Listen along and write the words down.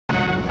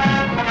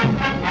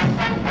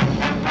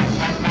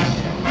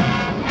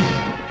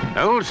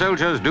Old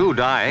soldiers do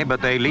die,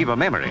 but they leave a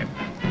memory.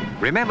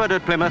 Remembered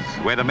at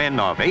Plymouth were the men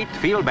of 8th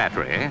Field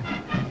Battery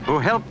who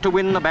helped to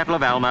win the Battle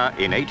of Alma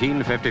in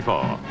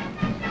 1854.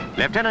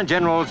 Lieutenant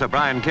General Sir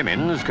Brian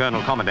Kimmins,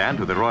 Colonel Commandant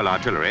of the Royal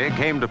Artillery,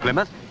 came to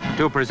Plymouth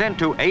to present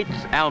to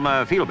 8th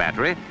Alma Field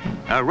Battery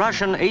a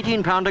Russian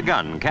 18-pounder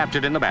gun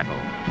captured in the battle.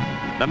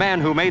 The man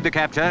who made the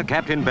capture,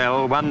 Captain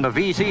Bell, won the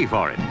VC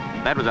for it.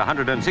 That was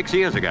 106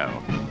 years ago.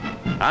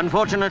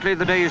 Unfortunately,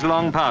 the day is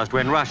long past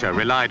when Russia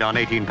relied on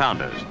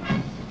 18-pounders.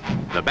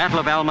 The Battle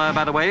of Alma,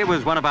 by the way,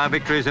 was one of our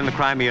victories in the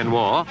Crimean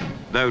War,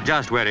 though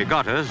just where it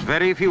got us,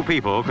 very few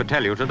people could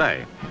tell you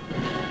today.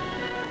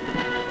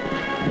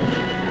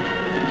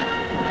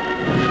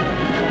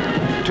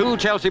 Two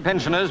Chelsea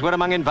pensioners were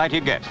among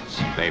invited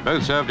guests. They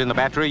both served in the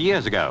battery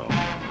years ago.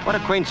 What a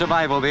quaint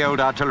survival the old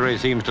artillery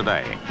seems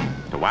today.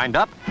 To wind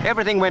up,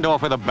 everything went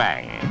off with a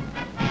bang.